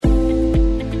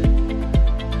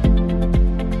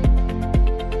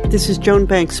This is Joan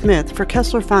Banks-Smith for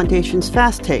Kessler Foundation's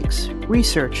Fast Takes,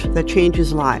 research that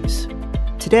changes lives.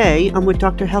 Today, I'm with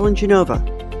Dr. Helen Genova,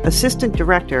 Assistant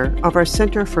Director of our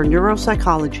Center for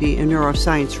Neuropsychology and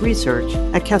Neuroscience Research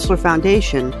at Kessler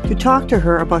Foundation, to talk to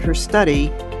her about her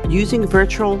study using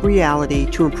virtual reality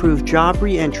to improve job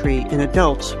reentry in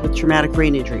adults with traumatic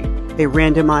brain injury, a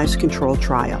randomized controlled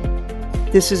trial.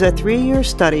 This is a 3-year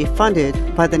study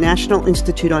funded by the National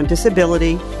Institute on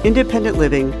Disability, Independent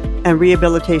Living, and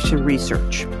Rehabilitation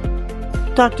Research.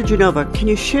 Dr. Genova, can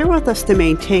you share with us the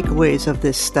main takeaways of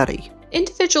this study?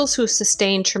 Individuals who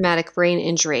sustain traumatic brain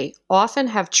injury often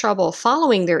have trouble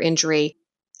following their injury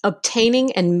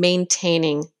obtaining and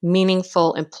maintaining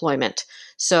meaningful employment.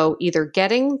 So either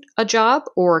getting a job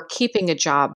or keeping a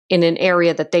job in an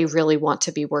area that they really want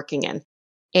to be working in.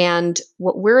 And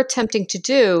what we're attempting to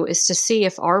do is to see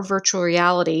if our virtual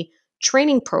reality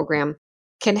training program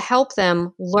can help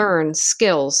them learn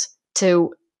skills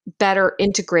to better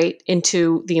integrate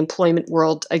into the employment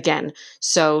world again.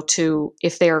 So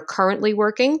if they are currently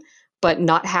working but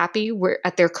not happy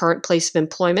at their current place of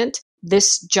employment,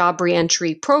 this job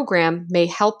reentry program may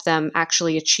help them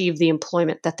actually achieve the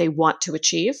employment that they want to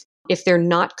achieve. If they're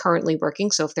not currently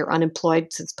working, so if they're unemployed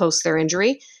since post their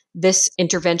injury, this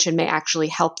intervention may actually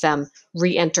help them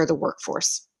re-enter the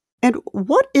workforce. And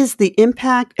what is the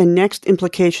impact and next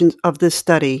implications of this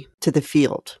study to the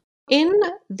field? In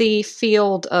the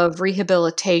field of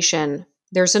rehabilitation,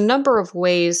 there's a number of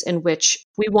ways in which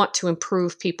we want to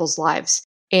improve people's lives.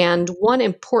 And one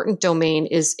important domain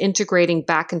is integrating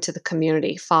back into the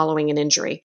community following an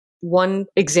injury. One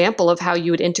example of how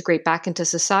you would integrate back into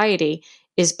society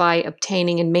is by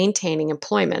obtaining and maintaining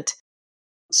employment.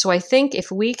 So I think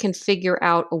if we can figure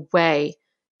out a way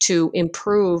to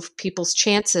improve people's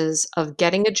chances of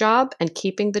getting a job and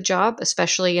keeping the job,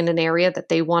 especially in an area that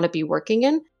they want to be working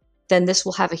in, then this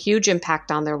will have a huge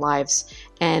impact on their lives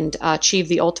and achieve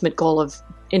the ultimate goal of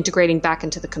integrating back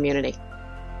into the community.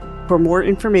 For more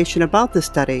information about this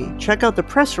study, check out the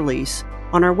press release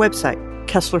on our website,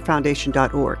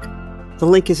 kesslerfoundation.org. The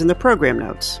link is in the program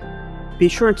notes. Be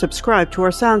sure and subscribe to our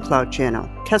SoundCloud channel,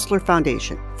 Kessler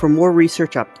Foundation, for more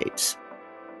research updates.